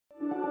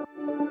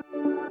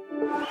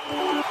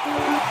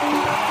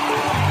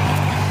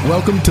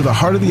Welcome to the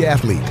Heart of the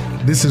Athlete.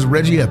 This is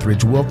Reggie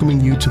Etheridge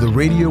welcoming you to the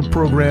radio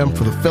program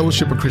for the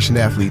Fellowship of Christian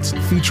Athletes,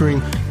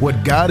 featuring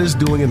what God is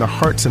doing in the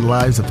hearts and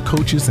lives of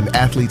coaches and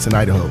athletes in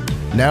Idaho.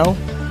 Now,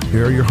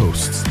 here are your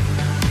hosts.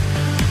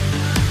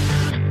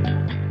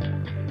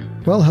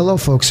 Well, hello,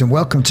 folks, and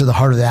welcome to the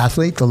Heart of the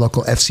Athlete, the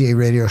local FCA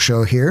radio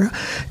show here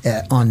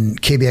on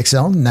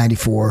KBXL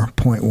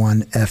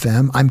 94.1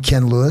 FM. I'm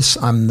Ken Lewis.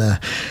 I'm the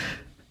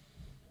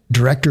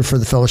director for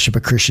the Fellowship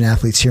of Christian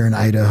Athletes here in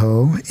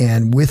Idaho.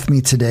 And with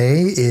me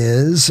today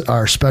is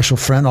our special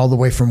friend all the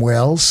way from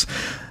Wales,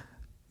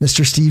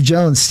 Mr. Steve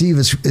Jones. Steve,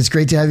 it's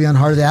great to have you on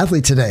Heart of the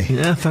Athlete today.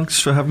 Yeah, thanks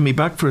for having me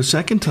back for a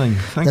second time.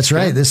 Thanks. That's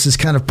right. This is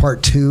kind of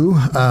part two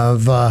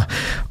of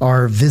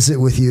our visit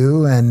with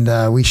you,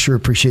 and we sure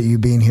appreciate you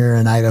being here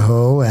in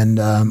Idaho. And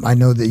I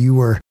know that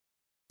you're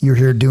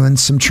here doing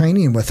some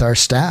training with our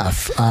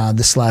staff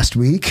this last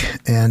week,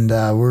 and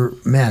we're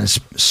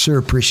so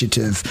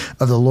appreciative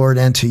of the Lord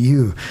and to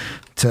you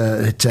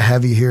to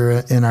have you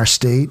here in our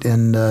state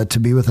and to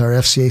be with our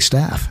FCA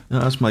staff.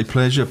 That's my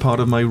pleasure. Part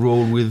of my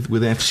role with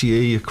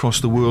FCA across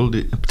the world,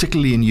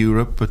 particularly in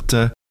Europe,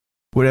 but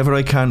wherever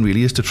I can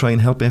really, is to try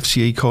and help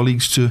FCA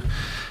colleagues to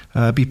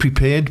be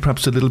prepared,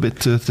 perhaps a little bit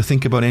to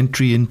think about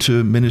entry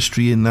into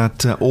ministry in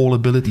that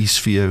all-ability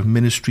sphere,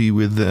 ministry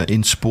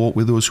in sport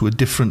with those who are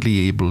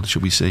differently abled,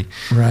 shall we say.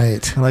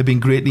 Right. And I've been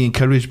greatly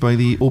encouraged by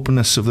the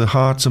openness of the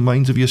hearts and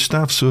minds of your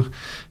staff. So,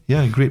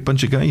 yeah, a great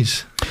bunch of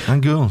guys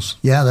and girls.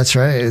 Yeah, that's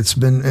right.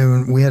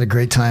 We had a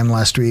great time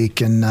last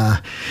week. And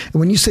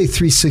when you say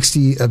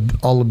 360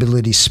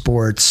 all-ability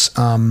sports,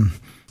 and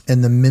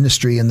the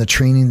ministry and the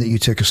training that you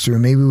took us through,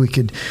 maybe we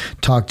could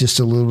talk just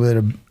a little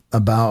bit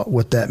about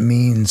what that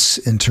means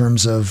in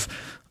terms of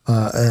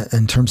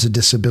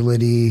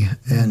disability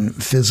and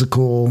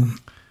physical,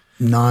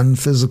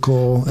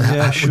 non-physical.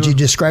 Yeah, sure. Would you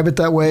describe it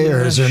that way,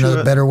 or is there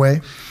another better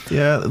way?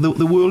 Yeah,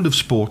 the world of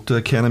sport,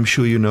 Ken, I'm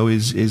sure you know,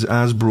 is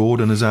as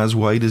broad and is as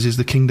wide as is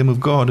the kingdom of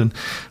God. And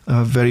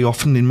very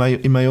often in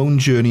my own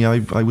journey, I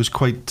was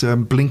quite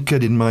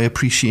blinkered in my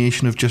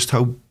appreciation of just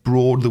how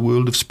broad the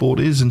world of sport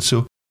is. And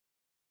so,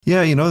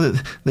 yeah, you know,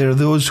 that there are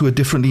those who are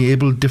differently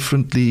abled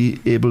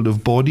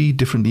of body,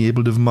 differently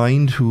abled of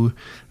mind, who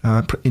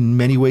in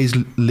many ways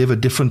live a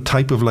different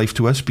type of life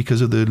to us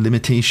because of the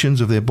limitations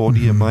of their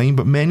body and mind.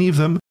 But many of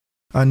them,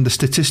 and the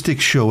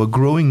statistics show a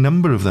growing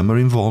number of them, are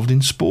involved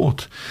in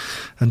sport.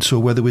 And so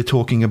whether we're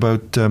talking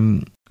about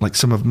like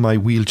some of my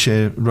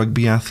wheelchair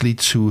rugby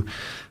athletes who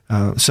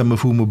some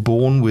of whom were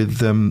born with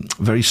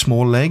very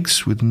small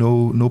legs, with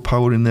no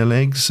power in their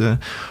legs,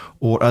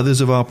 or others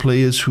of our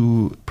players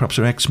who perhaps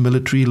are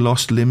ex-military,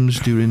 lost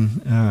limbs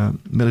during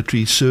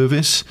military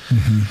service.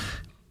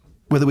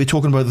 Whether we're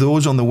talking about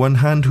those on the one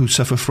hand who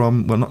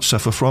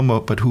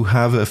but who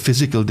have a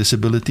physical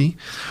disability,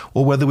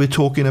 or whether we're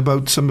talking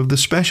about some of the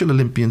Special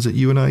Olympians that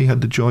you and I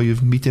had the joy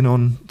of meeting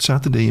on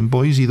Saturday in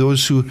Boise,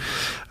 those who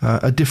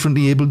are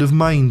differently abled of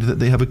mind, that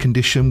they have a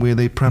condition where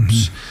they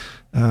perhaps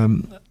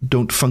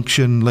don't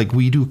function like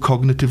we do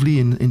cognitively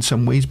in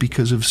some ways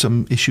because of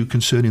some issue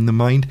concerning the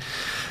mind.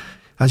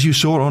 As you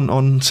saw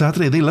on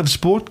Saturday, they love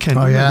sport, Ken.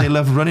 Oh, yeah. They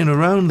love running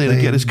around. They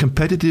get as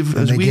competitive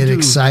as we do. They get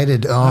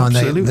excited. Oh,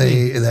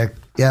 absolutely. And they're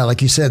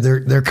like you said,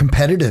 they're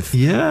competitive.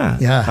 Yeah.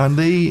 And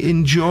they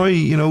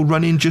enjoy,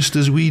 running just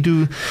as we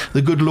do.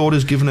 The good Lord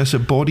has given us a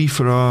body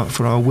for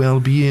our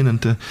well-being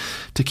and to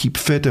keep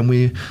fit, and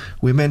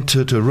we're meant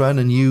to run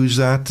and use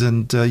that.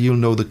 And you'll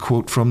know the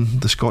quote from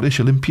the Scottish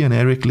Olympian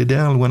Eric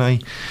Liddell: "When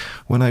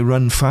I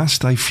run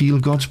fast, I feel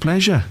God's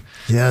pleasure."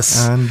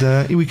 Yes, and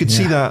we could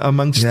see that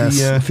amongst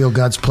I feel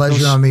God's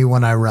pleasure on me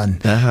when I run,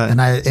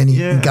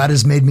 God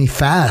has made me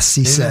fast.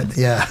 He said,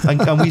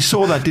 and we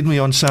saw that, didn't we,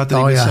 on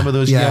Saturday with some of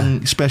those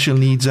young special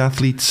needs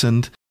athletes,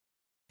 and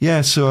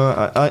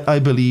so I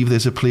believe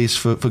there's a place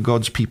for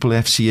God's people,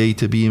 FCA,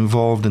 to be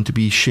involved and to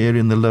be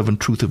sharing the love and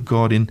truth of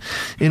God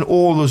in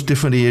all those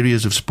different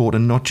areas of sport,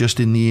 and not just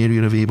in the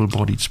area of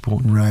able-bodied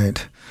sport.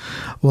 Right.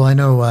 Well, I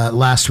know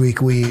last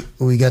week we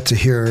got to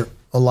hear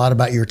a lot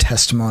about your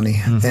testimony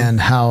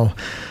and how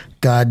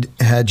God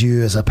had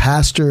you as a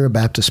pastor, a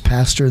Baptist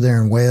pastor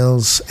there in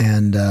Wales,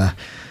 and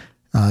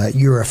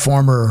you're a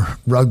former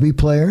rugby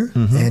player,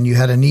 and you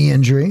had a knee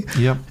injury.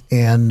 Yep.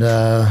 And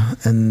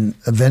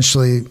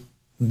eventually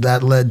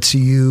that led to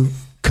you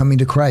coming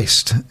to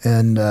Christ,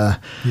 and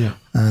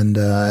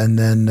then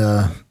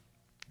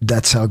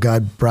that's how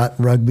God brought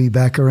rugby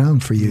back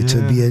around for you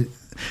to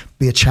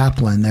be a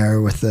chaplain there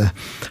with the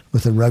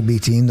rugby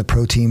team, the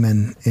pro team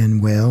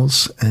in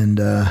Wales. And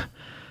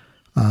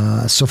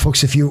so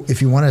folks, if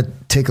you want to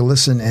take a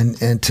listen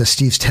and to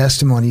Steve's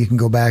testimony, you can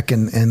go back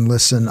and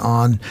listen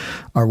on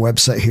our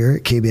website here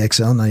at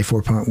KBXL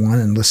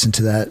 94.1 and listen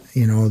to that,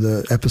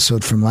 the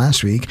episode from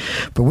last week.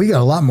 But we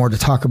got a lot more to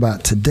talk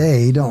about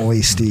today, don't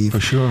we, Steve? For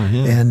sure,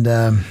 yeah. And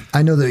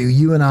I know that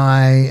you and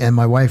I and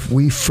my wife,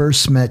 we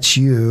first met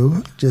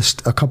you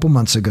just a couple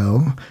months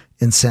ago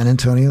in San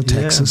Antonio,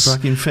 Texas. Yeah,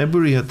 back in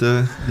February at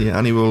the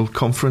annual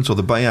conference, or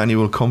the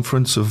biannual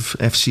conference of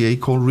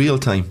FCA called Real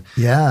Time.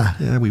 Yeah.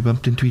 Yeah, we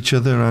bumped into each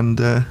other, and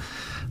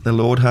the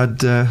Lord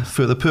had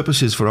further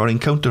purposes for our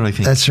encounter, I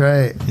think. That's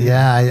right.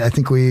 Yeah, I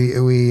think we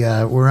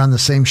were on the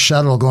same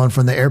shuttle going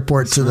from the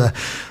airport to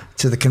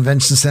the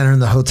convention center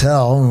and the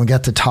hotel, and we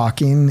got to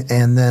talking,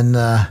 and then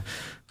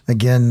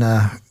again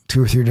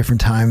 2 or 3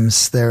 different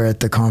times there at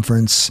the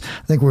conference.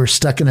 I think we were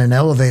stuck in an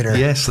elevator.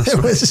 Yes, that's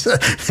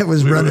right. It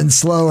was running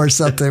slow or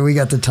something. We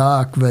got to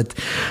talk, but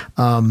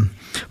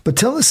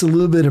tell us a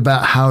little bit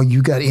about how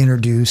you got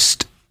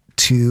introduced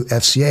to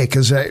FCA,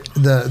 because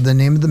the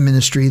name of the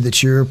ministry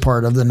that you're a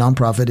part of, the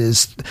nonprofit,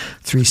 is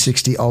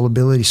 360 All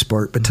Ability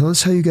Sport. But tell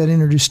us how you got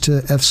introduced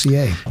to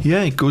FCA.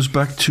 Yeah, it goes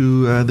back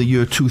to the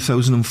year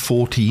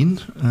 2014.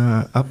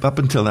 Up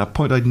until that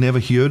point, I'd never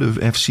heard of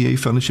FCA,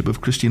 Fellowship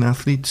of Christian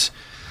Athletes.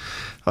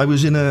 I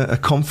was in a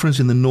conference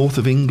in the north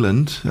of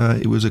England.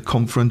 It was a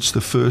conference,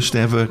 the first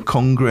ever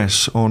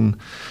congress on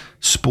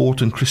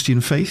sport and Christian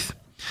faith.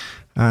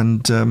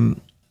 And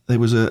there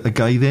was a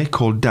guy there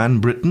called Dan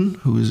Britton,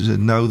 who is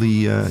now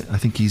I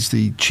think he's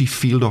the Chief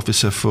Field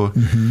Officer for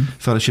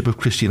Fellowship of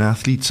Christian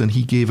Athletes, and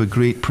he gave a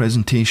great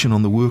presentation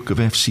on the work of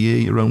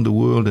FCA around the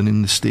world and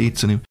in the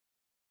States, and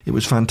it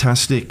was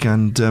fantastic,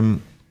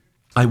 and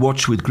I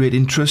watched with great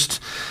interest,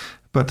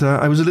 but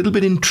I was a little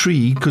bit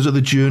intrigued because of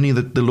the journey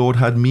that the Lord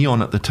had me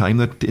on at the time,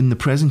 that in the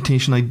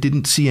presentation I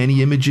didn't see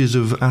any images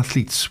of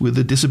athletes with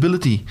a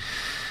disability.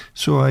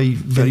 So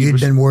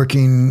you'd been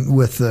working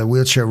with the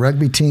wheelchair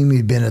rugby team.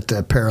 You'd been at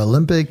the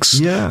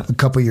Paralympics a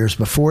couple of years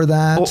before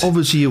that.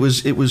 Obviously, it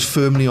was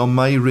firmly on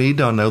my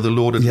radar now. The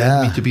Lord had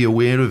led me to be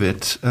aware of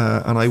it.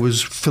 And I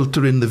was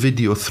filtering the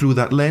video through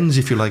that lens,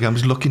 if you like. I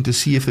was looking to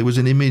see if there was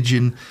an image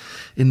in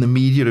the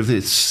media of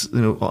this,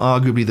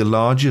 arguably the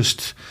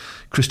largest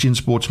Christian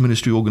sports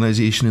ministry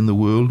organisation in the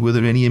world. Were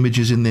there any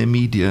images in their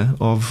media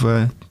of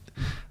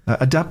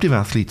adaptive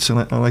athletes? And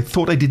I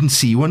thought I didn't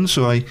see one,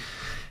 so I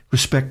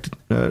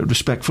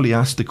respectfully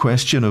asked the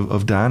question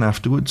of Dan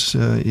afterwards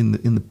in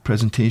the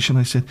presentation.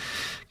 I said,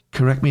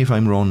 correct me if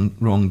I'm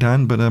wrong,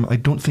 Dan, but I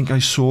don't think I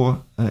saw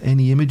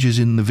any images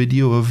in the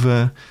video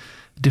of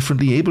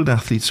differently abled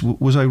athletes.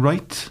 Was I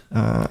right?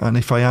 And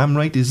if I am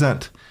right, is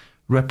that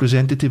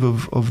representative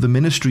of the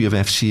ministry of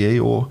FCA,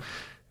 or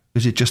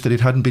is it just that it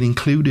hadn't been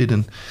included?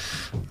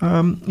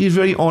 And he's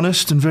very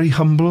honest and very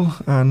humble,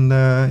 and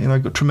I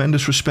got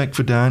tremendous respect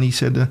for Dan. He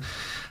said,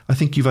 I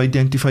think you've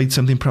identified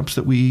something perhaps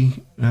that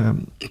we,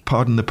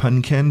 pardon the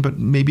pun, Ken, but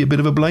maybe a bit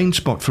of a blind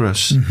spot for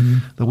us,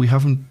 that we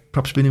haven't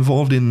perhaps been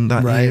involved in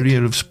that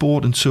area of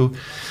sport. And so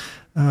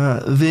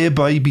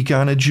thereby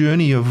began a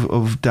journey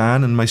of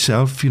Dan and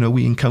myself.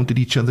 We encountered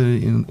each other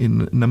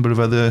in a number of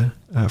other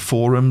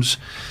forums,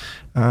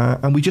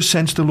 and we just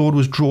sensed the Lord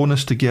was drawing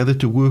us together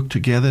to work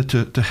together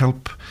to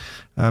help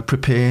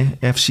prepare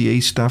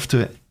FCA staff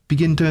to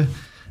begin to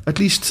at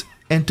least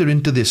enter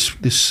into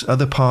this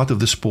other part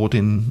of the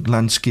sporting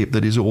landscape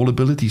that is all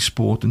ability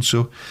sport. And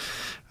so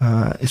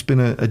it's been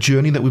a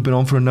journey that we've been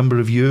on for a number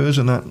of years,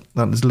 and that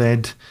has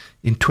led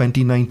in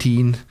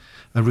 2019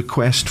 a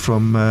request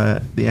from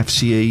the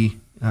FCA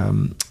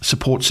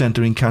support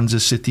centre in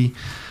Kansas City,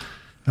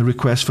 a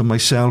request from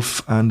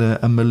myself and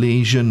a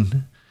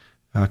Malaysian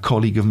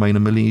colleague of mine, a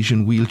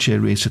Malaysian wheelchair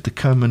racer, to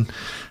come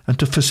and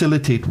to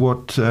facilitate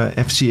what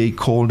FCA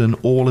called an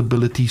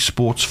all-ability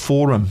sports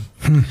forum.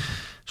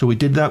 So we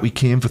did that. We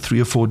came for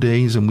 3 or 4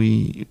 days, and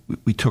we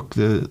took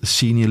the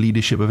senior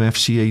leadership of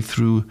FCA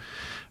through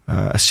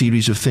a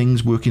series of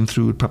things, working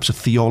through perhaps a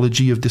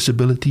theology of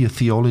disability, a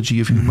theology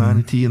of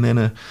humanity, and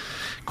then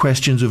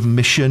questions of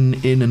mission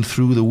in and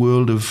through the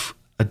world of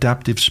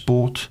adaptive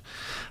sport.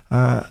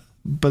 But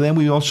then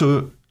we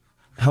also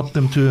helped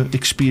them to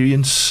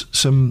experience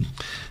some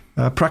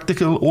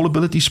practical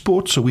all-ability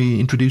sports. So we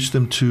introduced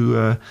them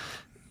to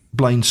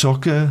blind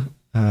soccer,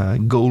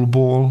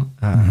 goalball,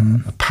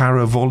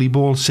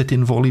 para-volleyball,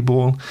 sit-in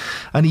volleyball,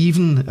 and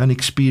even an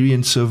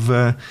experience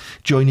of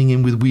joining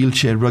in with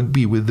wheelchair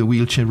rugby with the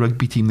wheelchair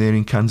rugby team there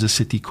in Kansas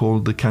City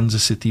called the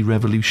Kansas City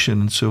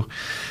Revolution. And so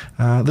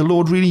the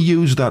Lord really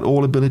used that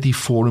all-ability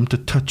forum to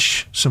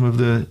touch some of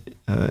the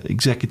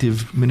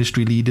executive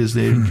ministry leaders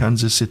there in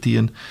Kansas City,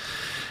 and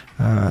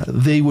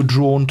they were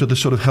drawn to the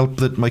sort of help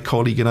that my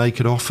colleague and I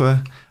could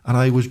offer. And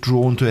I was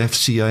drawn to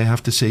FC, I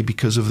have to say,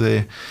 because of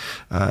their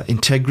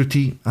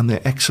integrity and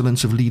their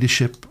excellence of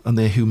leadership and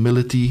their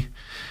humility.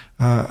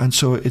 And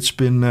so it's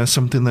been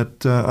something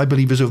that I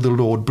believe is of the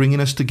Lord, bringing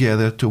us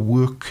together to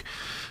work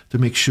to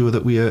make sure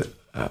that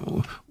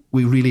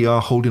we really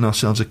are holding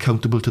ourselves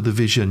accountable to the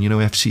vision.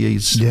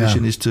 FCA's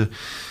vision is to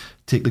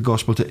take the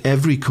gospel to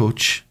every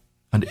coach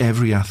and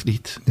every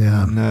athlete.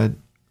 Yeah. And,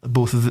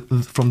 both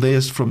from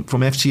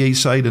FCA's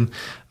side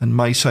and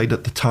my side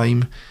at the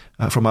time,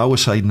 from our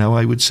side now,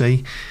 I would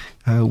say,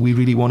 we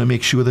really want to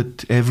make sure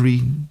that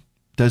every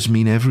does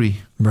mean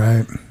every.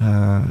 Right.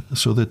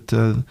 So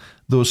that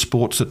those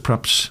sports that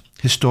perhaps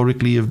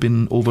historically have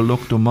been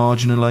overlooked or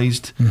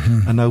marginalised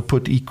are now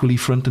put equally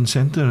front and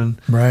centre. And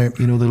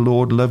the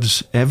Lord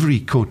loves every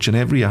coach and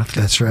every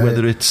athlete. That's right.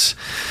 Whether it's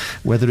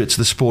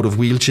the sport of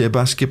wheelchair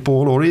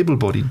basketball or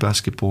able-bodied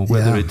basketball,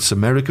 whether it's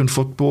American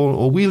football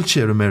or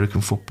wheelchair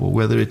American football,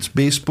 whether it's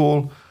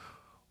baseball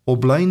or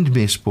blind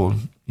baseball.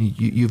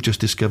 You've just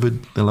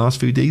discovered the last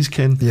few days,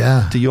 Ken,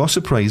 to your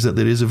surprise, that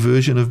there is a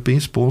version of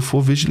baseball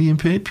for visually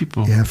impaired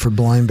people. Yeah, for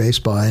blind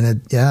baseball.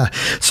 And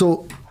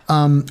so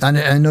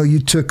I know you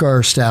took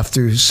our staff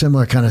through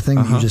similar kind of thing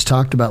that you just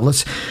talked about.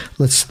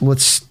 Let's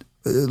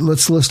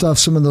list off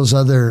some of those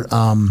other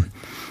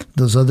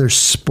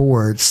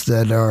sports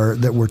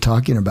that we're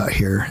talking about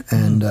here,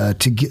 and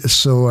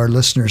so our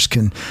listeners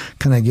can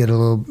kind of get a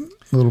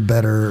little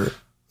better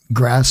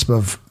grasp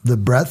of the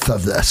breadth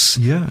of this.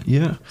 Yeah.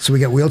 So we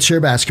got wheelchair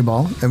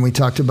basketball, and we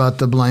talked about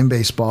the blind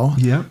baseball.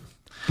 Yeah.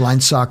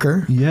 Blind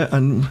soccer. Yeah,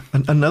 and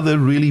another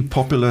really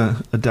popular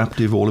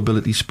adaptive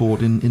all-ability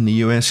sport in the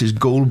US is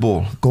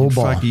goalball. In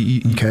fact,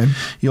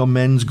 your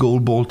men's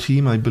goalball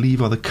team, I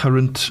believe, are the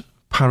current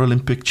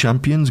Paralympic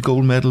champions,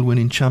 gold medal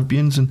winning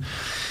champions. And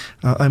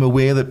I'm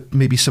aware that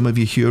maybe some of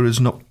you here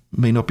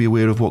may not be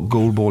aware of what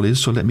goalball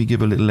is, so let me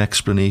give a little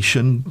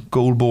explanation.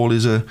 Goalball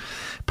is a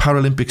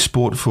Paralympic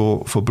sport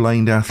for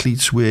blind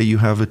athletes, where you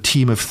have a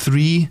team of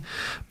 3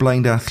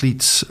 blind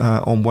athletes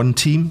on one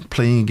team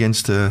playing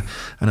against an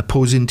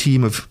opposing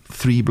team of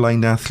 3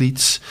 blind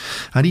athletes,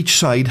 and each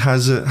side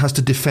has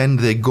to defend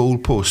their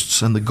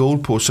goalposts, and the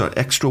goalposts are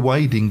extra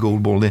wide in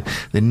goalball.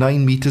 They're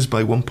 9 meters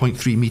by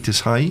 1.3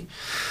 meters high.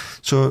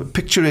 So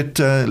picture it,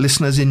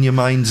 listeners, in your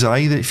mind's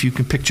eye, that if you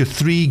can picture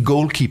 3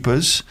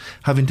 goalkeepers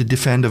having to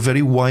defend a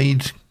very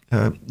wide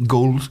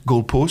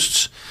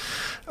goalposts,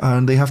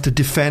 and they have to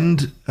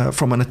defend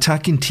from an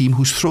attacking team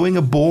who's throwing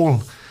a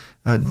ball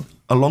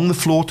along the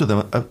floor to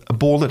them, a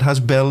ball that has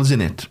bells in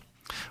it.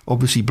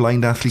 Obviously,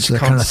 blind athletes can't see. So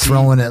they're kind of see.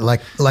 throwing it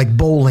like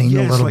bowling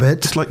a little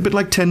bit. It's a bit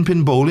like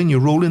 10-pin bowling. You're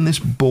rolling this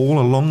ball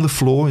along the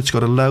floor. It's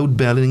got a loud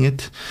bell in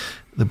it.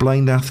 The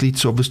blind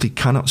athletes obviously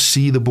cannot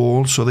see the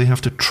ball, so they have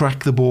to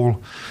track the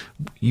ball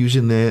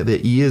using their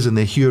ears and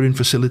their hearing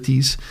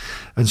facilities.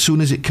 And as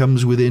soon as it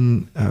comes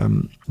within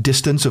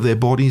distance of their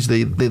bodies,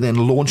 they then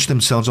launch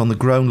themselves on the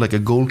ground like a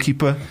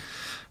goalkeeper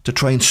to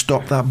try and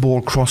stop that ball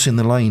crossing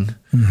the line.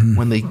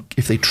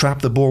 If they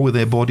trap the ball with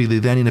their body, they're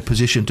then in a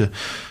position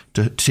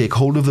to take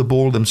hold of the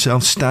ball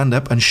themselves, stand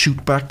up and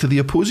shoot back to the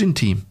opposing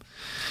team.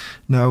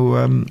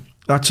 Now,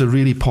 that's a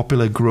really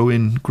popular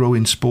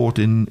growing sport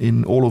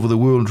in all over the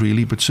world,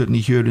 really, but certainly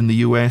here in the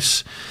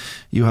US,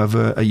 you have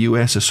a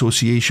US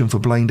Association for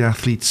Blind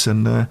Athletes,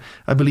 and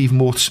I believe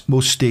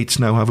most states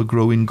now have a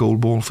growing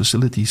goalball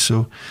facility.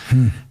 So,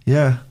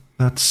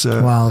 that's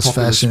it's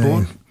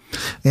fascinating. Sport.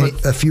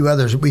 A few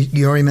others.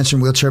 You already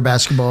mentioned wheelchair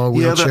basketball,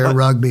 wheelchair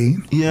rugby.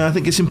 Yeah, I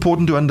think it's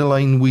important to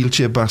underline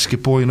wheelchair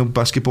basketball. You know,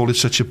 basketball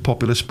is such a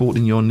popular sport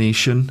in your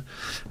nation.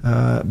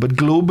 But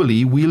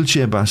globally,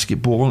 wheelchair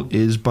basketball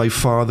is by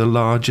far the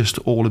largest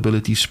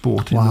all-ability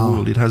sport in the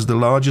world. It has the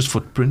largest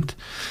footprint.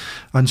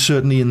 And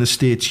certainly in the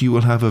States, you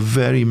will have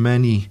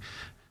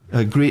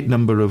a great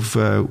number of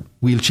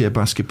wheelchair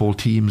basketball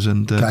teams,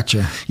 and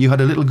gotcha. You had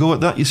a little go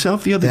at that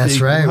yourself the other day. That's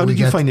right. How did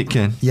you find it,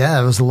 Ken?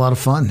 Yeah, it was a lot of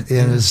fun.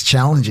 It was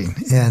challenging,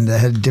 and I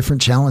had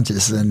different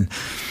challenges, and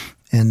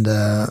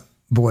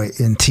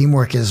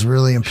teamwork is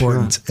really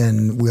important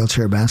in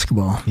wheelchair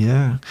basketball.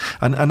 Yeah,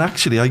 and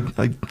actually, I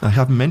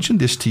haven't mentioned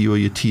this to you or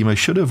your team. I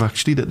should have,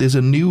 actually, that there's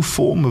a new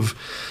form of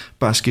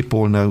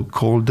basketball now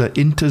called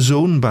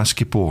interzone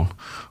basketball,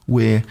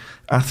 where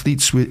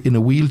athletes in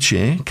a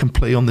wheelchair can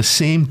play on the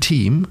same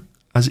team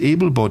as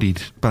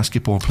able-bodied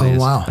basketball players.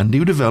 Oh, wow. A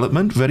new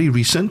development, very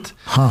recent.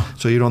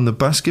 So you're on the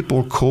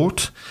basketball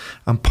court,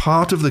 and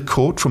part of the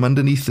court from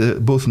underneath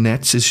both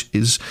nets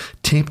is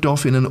taped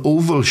off in an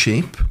oval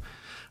shape,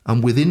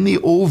 and within the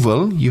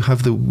oval you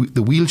have the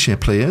wheelchair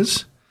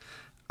players.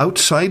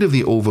 Outside of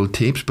the oval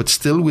tapes, but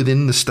still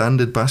within the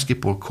standard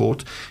basketball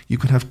court, you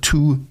can have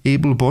 2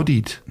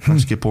 able-bodied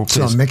basketball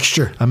players. So a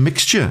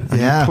mixture. And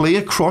you play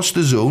across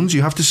the zones.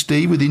 You have to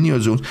stay within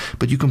your zones,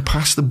 but you can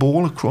pass the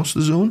ball across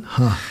the zone.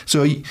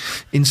 So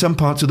in some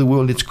parts of the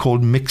world, it's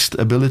called mixed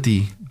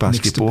ability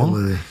basketball.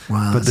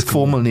 Wow, but the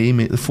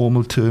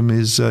formal term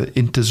is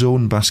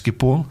interzone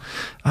basketball.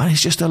 And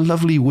it's just a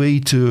lovely way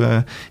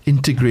to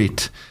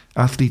integrate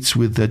athletes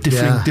with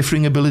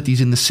differing abilities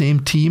in the same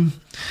team.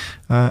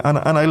 And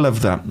I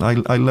love that.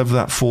 I love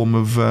that form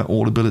of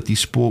all-ability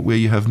sport where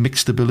you have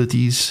mixed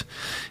abilities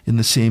in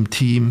the same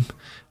team.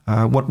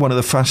 One of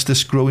the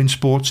fastest growing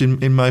sports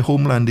in my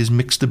homeland is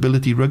mixed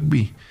ability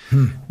rugby,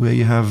 where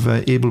you have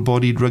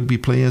able-bodied rugby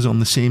players on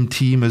the same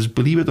team as,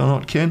 believe it or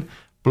not, Ken,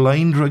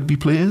 blind rugby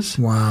players.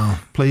 Wow.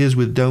 Players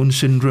with Down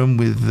syndrome,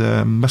 with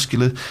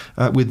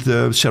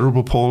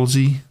cerebral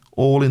palsy,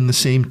 all in the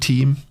same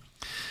team.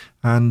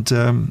 And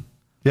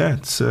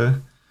it's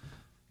a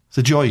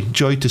joy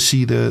to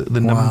see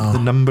the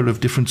number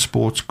of different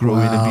sports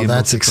growing and being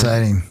that's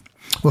exciting.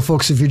 Well,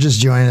 folks, if you're just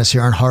joining us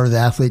here on Heart of the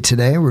Athlete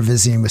today, we're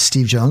visiting with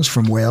Steve Jones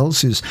from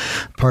Wales, who's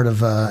part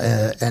of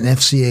an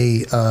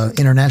FCA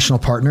international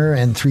partner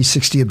and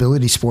 360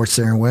 Ability Sports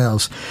there in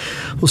Wales.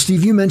 Well,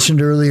 Steve, you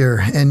mentioned earlier,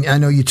 and I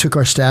know you took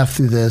our staff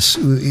through this,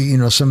 you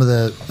know, some of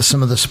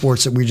the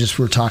sports that we just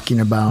were talking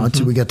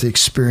about. We got to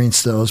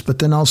experience those, but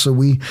then also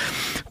we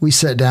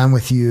sat down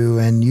with you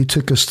and you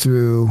took us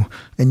through,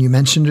 and you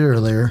mentioned it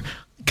earlier,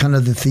 kind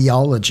of the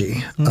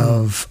theology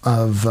of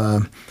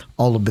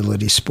all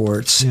ability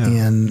sports,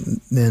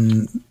 and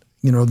then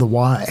the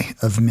why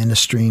of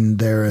ministering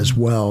there as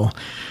well.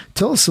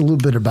 Tell us a little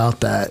bit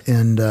about that,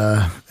 and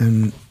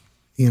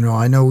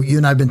I know you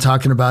and I've been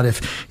talking about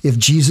if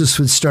Jesus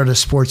would start a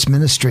sports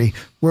ministry,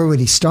 where would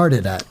he start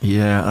it at?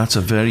 Yeah, that's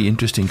a very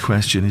interesting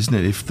question, isn't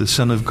it? If the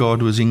Son of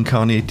God was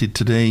incarnated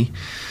today,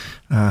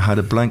 had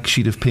a blank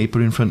sheet of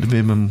paper in front of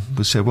him and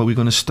would say, well, we're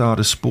going to start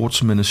a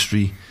sports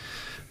ministry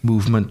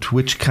movement,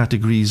 which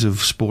categories of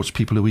sports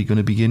people are we going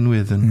to begin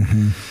with?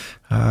 And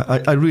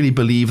I really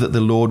believe that the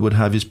Lord would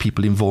have his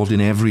people involved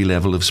in every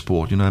level of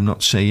sport. I'm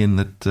not saying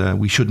that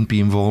we shouldn't be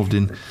involved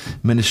in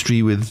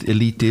ministry with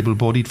elite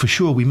able-bodied. For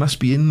sure, we must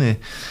be in there.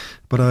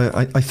 But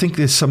I think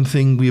there's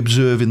something we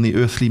observe in the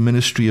earthly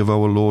ministry of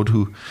our Lord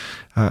who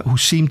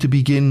seemed to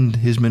begin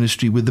his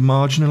ministry with the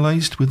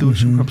marginalized, with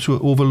those who perhaps were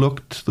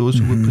overlooked, those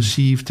who were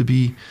perceived to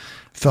be...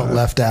 Felt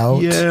left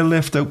out. Yeah,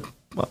 left out,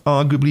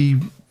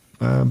 arguably...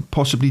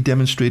 possibly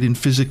demonstrating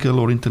physical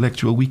or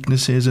intellectual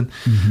weaknesses,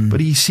 but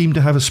he seemed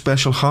to have a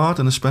special heart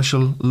and a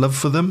special love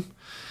for them.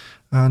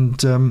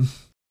 And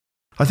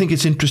I think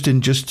it's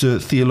interesting just to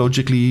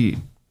theologically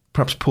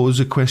perhaps pose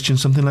a question,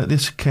 something like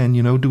this, Ken.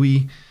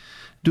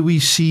 Do we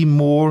see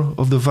more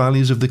of the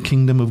values of the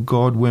kingdom of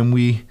God when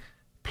we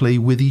play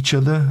with each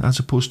other as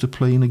opposed to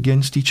playing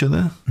against each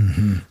other?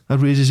 That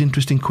raises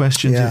interesting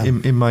questions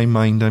in my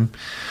mind.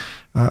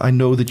 I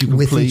know that you can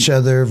with play each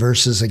other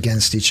versus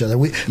against each other.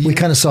 We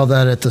kind of saw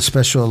that at the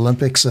Special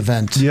Olympics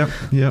event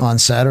on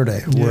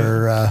Saturday,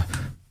 where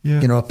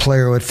a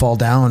player would fall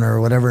down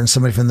or whatever, and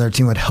somebody from their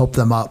team would help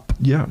them up.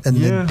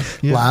 They'd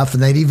laugh,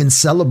 and they'd even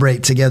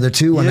celebrate together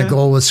too when a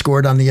goal was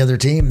scored on the other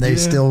team. They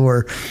still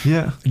were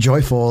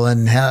joyful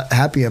and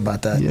happy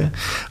about that.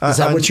 Is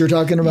that what you're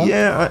talking about?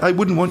 Yeah, I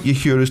wouldn't want your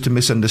hearers to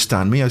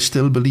misunderstand me. I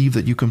still believe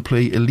that you can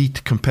play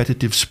elite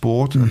competitive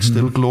sport and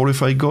still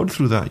glorify God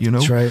through that.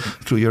 That's right.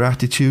 Through your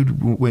attitude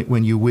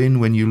when you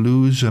win, when you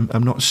lose.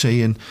 I'm not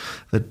saying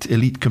that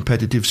elite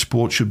competitive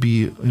sport should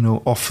be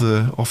off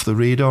the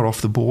radar,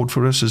 off the board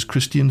for us as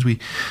Christians.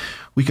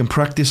 We can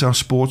practice our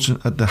sports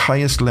at the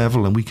highest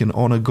level, and we can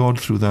honor God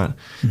through that.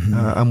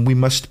 And we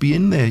must be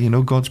in there.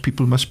 God's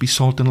people must be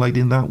salt and light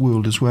in that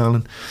world as well.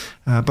 And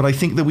but I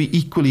think that we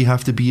equally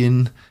have to be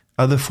in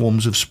other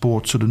forms of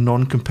sport, sort of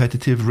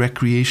non-competitive,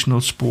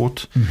 recreational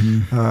sport.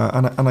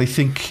 And I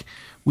think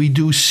we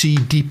do see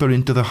deeper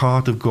into the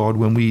heart of God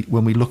when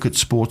we look at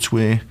sports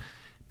where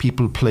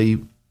people play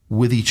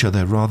with each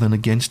other rather than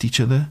against each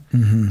other.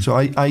 So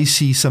I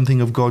see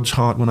something of God's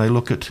heart when I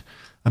look at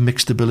a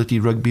mixed ability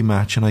rugby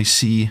match, and I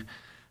see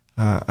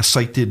a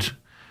sighted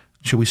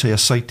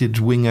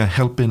winger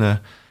helping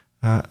a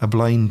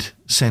blind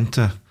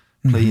centre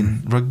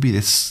playing rugby.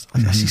 I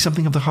see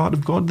something of the heart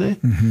of God there.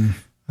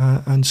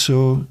 And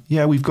so,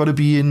 we've got to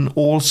be in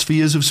all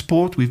spheres of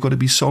sport. We've got to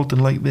be salt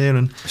and light there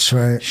and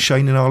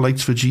shining our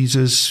lights for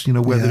Jesus,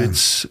 whether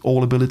it's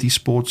all ability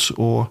sports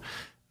or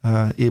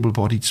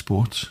able-bodied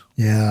sports.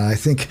 Yeah, I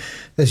think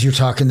as you're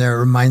talking there, it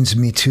reminds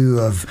me too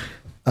of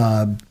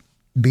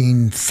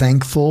being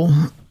thankful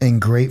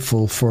and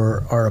grateful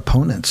for our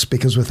opponents,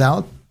 because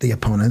without the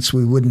opponents,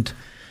 we wouldn't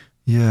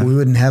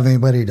have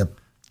anybody to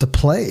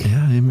play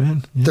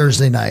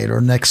Thursday night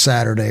or next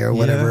Saturday or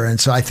whatever. And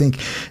so I think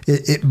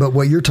but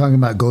what you're talking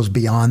about goes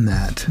beyond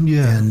that.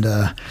 And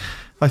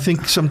I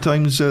think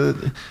sometimes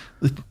the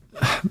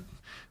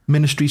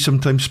ministry,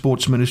 sometimes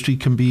sports ministry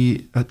can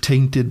be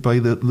tainted by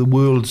the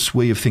world's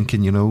way of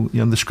thinking,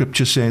 and the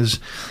scripture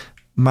says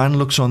man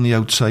looks on the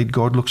outside,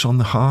 God looks on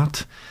the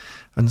heart.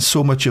 And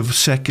so much of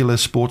secular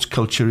sports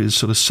culture is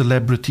sort of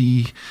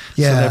celebrity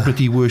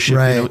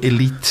worship,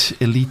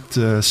 elite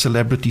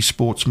celebrity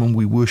sportsmen.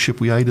 We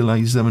worship, we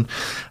idolize them,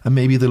 and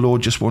maybe the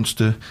Lord just wants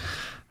to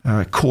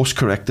course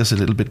correct us a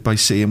little bit by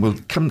saying, well,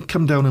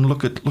 come down and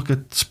look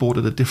at sport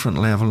at a different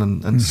level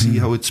and see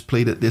how it's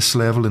played at this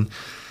level, and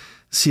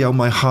see how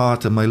my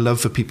heart and my love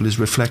for people is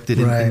reflected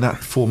in that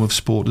form of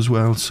sport as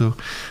well. So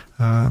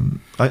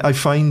I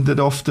find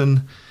that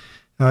often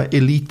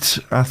elite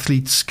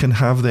athletes can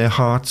have their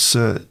hearts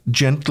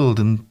gentled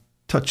and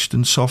touched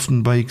and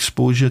softened by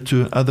exposure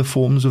to other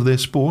forms of their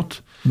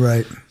sport.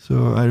 Right.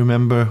 So I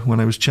remember when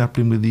I was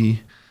chaplain with the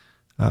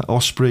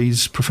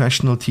Ospreys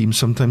professional team,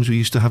 sometimes we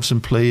used to have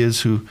some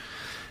players who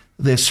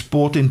their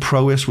sporting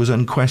prowess was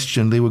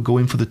unquestioned. They were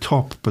going for the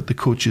top, but the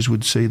coaches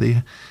would say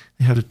they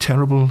had a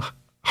terrible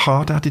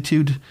heart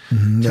attitude,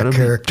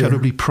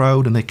 terribly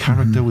proud, and their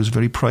character was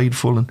very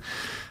prideful. And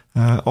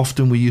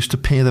often we used to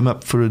pair them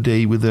up for a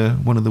day with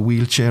one of the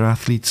wheelchair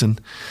athletes, and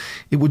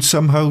it would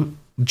somehow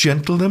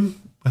gentle them.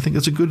 I think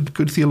that's a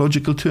good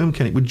theological term,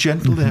 Ken. It would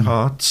gentle their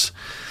hearts,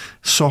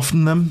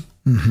 soften them,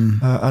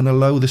 and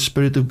allow the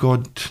Spirit of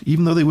God,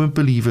 even though they weren't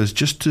believers,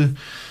 just to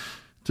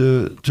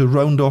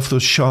round off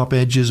those sharp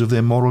edges of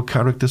their moral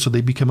character so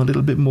they become a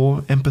little bit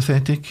more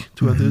empathetic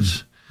to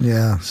others.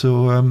 Yeah.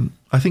 So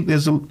I think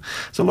there's a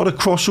lot of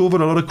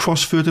crossover, a lot of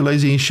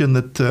cross-fertilization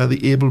that the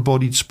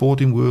able-bodied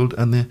sporting world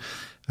and the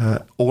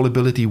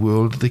all-ability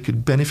world, they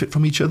could benefit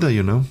from each other,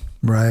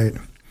 Right.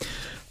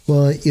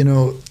 Well, you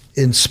know,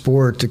 in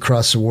sport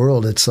across the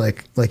world, it's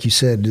like you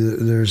said,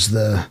 there's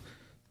the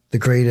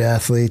great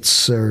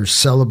athletes are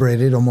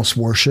celebrated, almost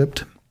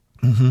worshipped.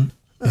 Mm-hmm.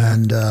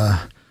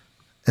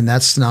 And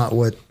that's not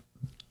what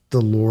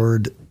the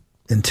Lord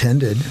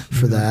intended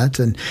for that.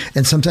 And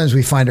sometimes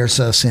we find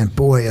ourselves saying,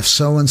 boy, if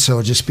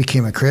so-and-so just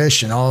became a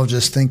Christian, I'll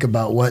just think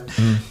about what,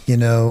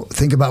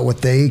 think about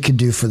what they could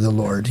do for the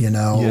Lord,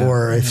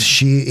 or if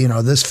she,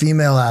 this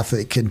female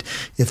athlete could,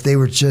 if they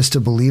were just a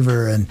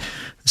believer. And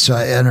so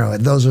I don't know,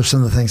 those are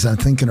some of the things I'm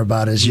thinking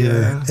about as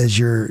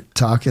you're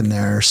talking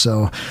there.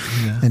 So,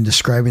 and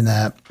describing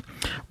that.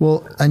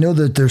 Well, I know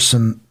that there's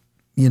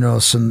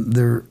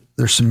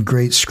there's some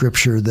great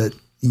scripture that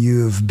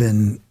you've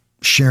been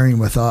sharing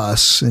with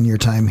us in your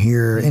time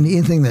here, and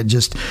anything that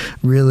just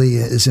really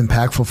is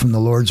impactful from the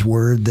Lord's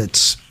word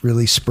that's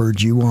really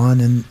spurred you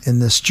on in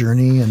this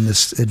journey and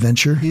this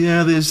adventure?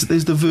 Yeah, there's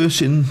the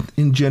verse in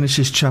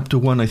Genesis chapter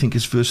 1, I think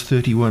it's verse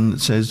 31,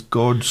 that says,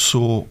 God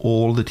saw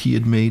all that he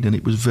had made and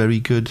it was very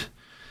good.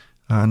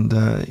 And,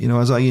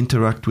 as I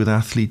interact with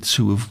athletes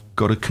who have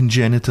got a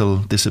congenital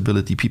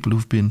disability, people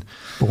who've been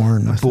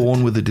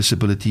born with a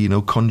disability,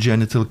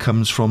 congenital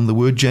comes from the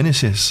word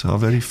Genesis, our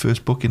very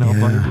first book in our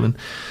Bible. And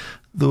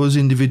those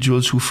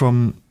individuals who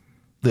from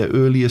their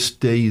earliest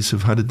days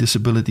have had a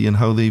disability and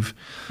how they've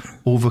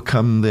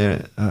overcome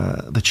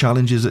the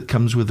challenges that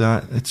comes with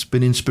that, it's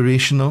been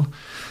inspirational.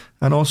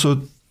 And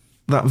also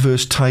that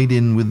verse tied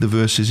in with the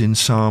verses in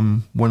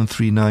Psalm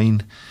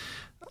 139,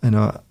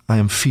 I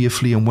am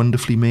fearfully and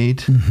wonderfully made.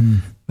 Mm-hmm.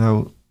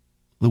 Now,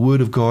 the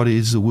word of God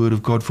is the word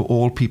of God for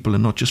all people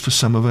and not just for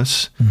some of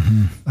us.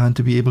 Mm-hmm. And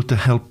to be able to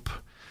help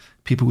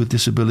people with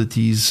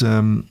disabilities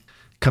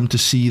come to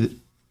see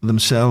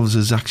themselves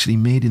as actually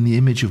made in the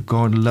image of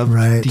God,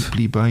 loved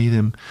deeply by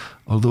them,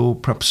 although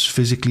perhaps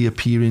physically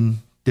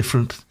appearing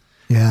different,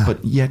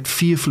 but yet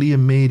fearfully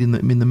and made in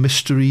the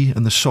mystery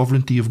and the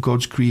sovereignty of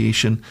God's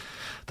creation,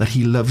 that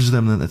he loves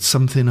them, and that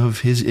something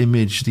of his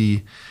image,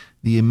 the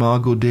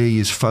imago Dei,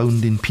 is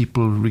found in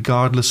people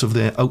regardless of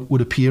their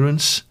outward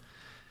appearance.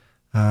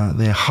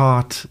 Their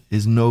heart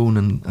is known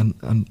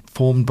and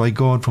formed by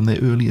God from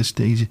their earliest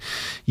days.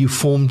 You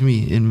formed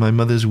me in my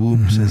mother's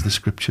womb, says the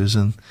scriptures.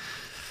 And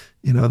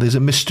there's a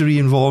mystery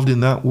involved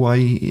in that, why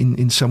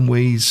in some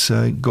ways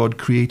God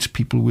creates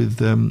people with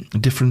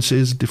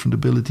differences, different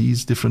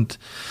abilities, different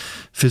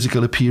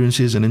physical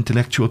appearances and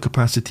intellectual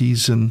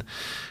capacities. And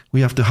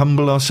we have to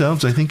humble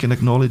ourselves, I think, and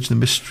acknowledge the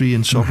mystery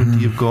and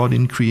sovereignty of God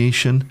in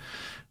creation.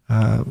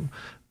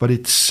 But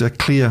it's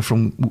clear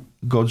from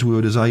God's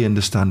word, as I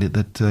understand it,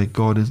 that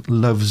God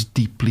loves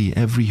deeply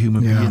every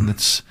human being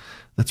that's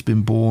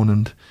been born.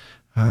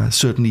 And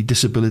certainly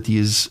disability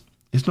is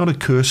not a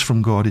curse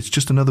from God. It's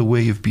just another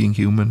way of being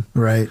human.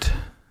 Right.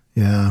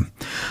 Yeah.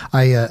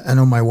 I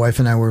know my wife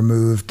and I were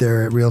moved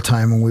there at Real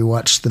Time when we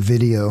watched the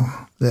video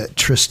that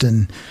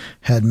Tristan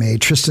had made.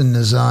 Tristan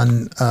is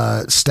on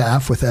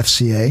staff with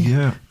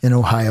FCA in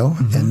Ohio,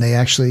 and they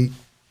actually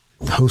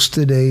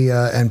hosted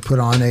and put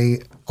on a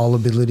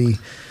all-ability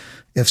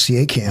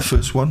FCA camp.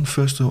 First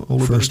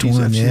all-ability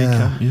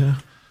FCA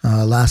camp,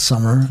 last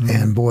summer.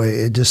 And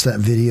boy, just that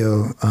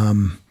video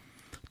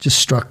just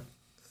struck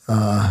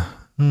a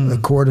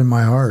chord in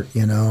my heart,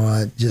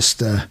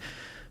 the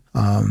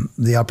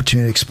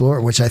opportunity to explore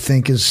it, which I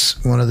think is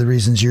one of the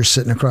reasons you're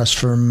sitting across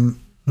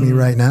from me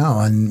right now.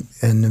 And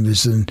it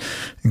was an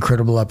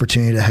incredible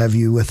opportunity to have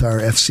you with our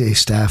FCA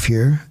staff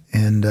here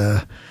and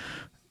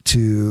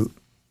to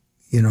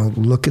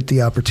look at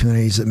the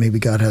opportunities that maybe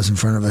God has in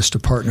front of us to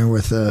partner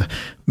with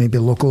maybe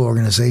a local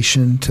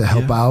organization to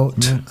help out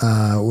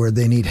where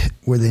they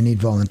need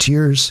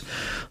volunteers,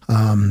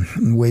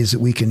 ways that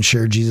we can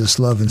share Jesus'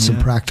 love in some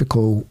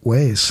practical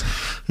ways.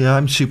 Yeah,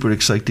 I'm super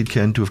excited,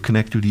 Ken, to have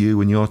connected with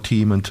you and your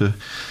team, and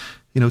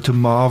to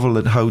marvel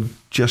at how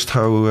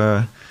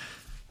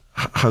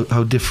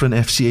different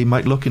FCA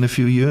might look in a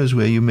few years,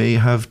 where you may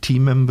have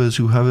team members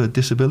who have a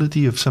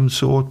disability of some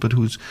sort, but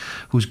whose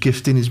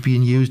gifting is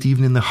being used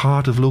even in the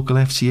heart of local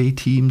FCA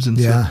teams. And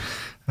so,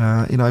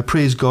 I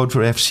praise God for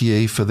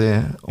FCA for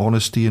their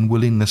honesty and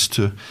willingness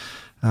to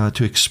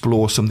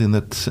explore something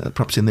that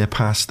perhaps in their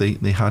past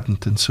they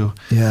hadn't. And so,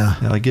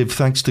 I give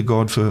thanks to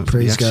God for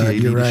praise the FCA God.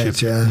 You're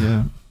leadership. Right.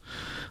 Yeah.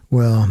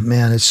 Well,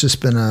 man, it's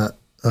just been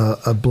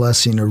a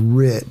blessing, a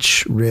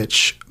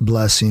rich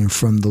blessing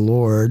from the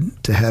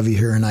Lord to have you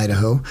here in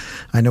Idaho.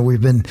 I know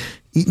we've been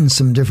eating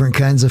some different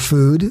kinds of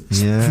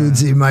foods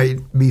that you might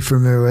be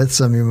familiar with,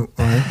 some you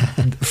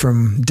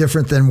from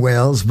different than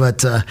Wales,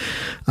 but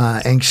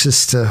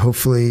anxious to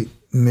hopefully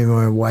maybe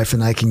my wife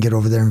and I can get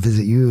over there and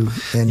visit you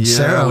and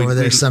Sarah over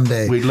there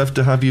someday. We'd love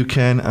to have you,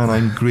 Ken, and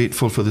I'm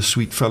grateful for the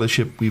sweet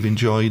fellowship we've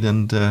enjoyed.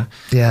 And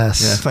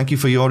thank you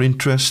for your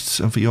interests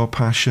and for your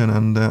passion.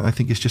 And I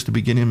think it's just the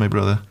beginning, my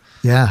brother.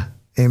 Yeah,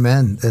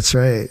 amen. That's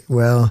right.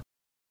 Well,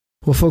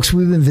 folks,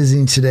 we've been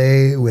visiting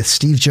today with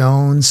Steve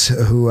Jones,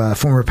 who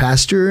former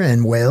pastor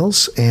in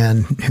Wales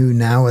and who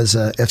now is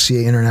a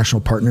FCA international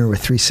partner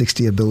with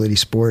 360 Ability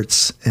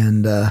Sports.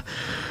 And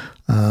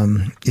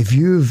if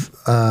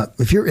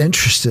you're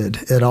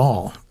interested at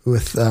all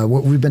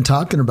what we've been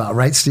talking about,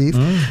 right, Steve?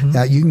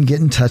 Mm-hmm. You can get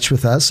in touch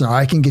with us, or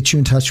I can get you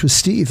in touch with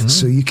Steve. Mm-hmm.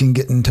 So you can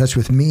get in touch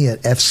with me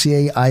at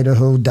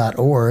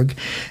fcaidaho.org,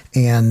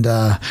 and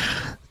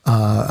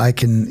I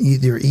can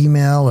either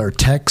email or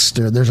text,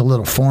 or there's a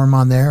little form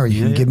on there, or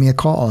you can give me a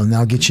call, and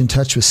I'll get you in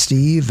touch with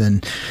Steve.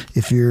 And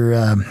if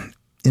you're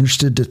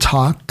interested to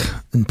talk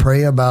and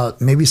pray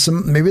about maybe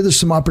there's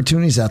some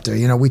opportunities out there.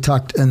 You know, we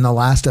talked in the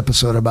last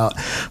episode about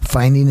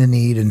finding a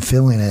need and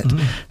filling it,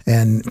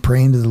 and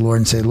praying to the Lord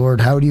and say,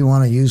 Lord, how do you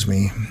want to use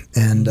me?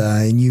 And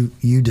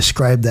you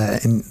described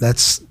that, and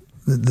that's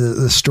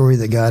the story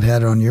that God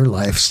had on your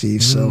life,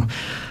 Steve. So,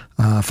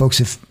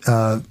 folks,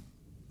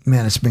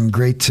 man, it's been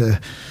great to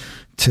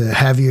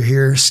have you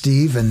here,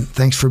 Steve, and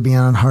thanks for being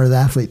on Heart of the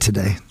Athlete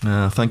today.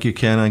 Thank you,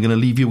 Ken. I'm going to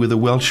leave you with a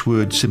Welsh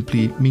word,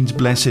 simply means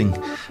blessing,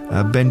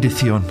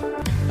 bendithion.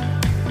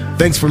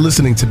 Thanks for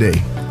listening today.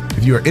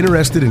 If you are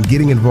interested in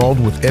getting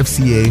involved with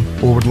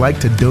FCA or would like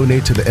to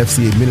donate to the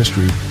FCA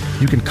ministry,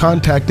 you can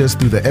contact us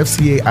through the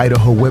FCA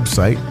Idaho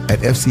website at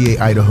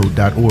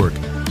fcaidaho.org.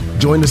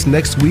 Join us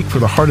next week for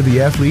the Heart of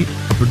the Athlete,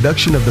 a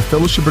production of the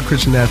Fellowship of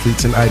Christian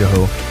Athletes in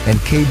Idaho and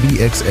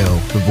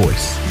KBXL, The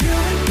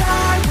Voice.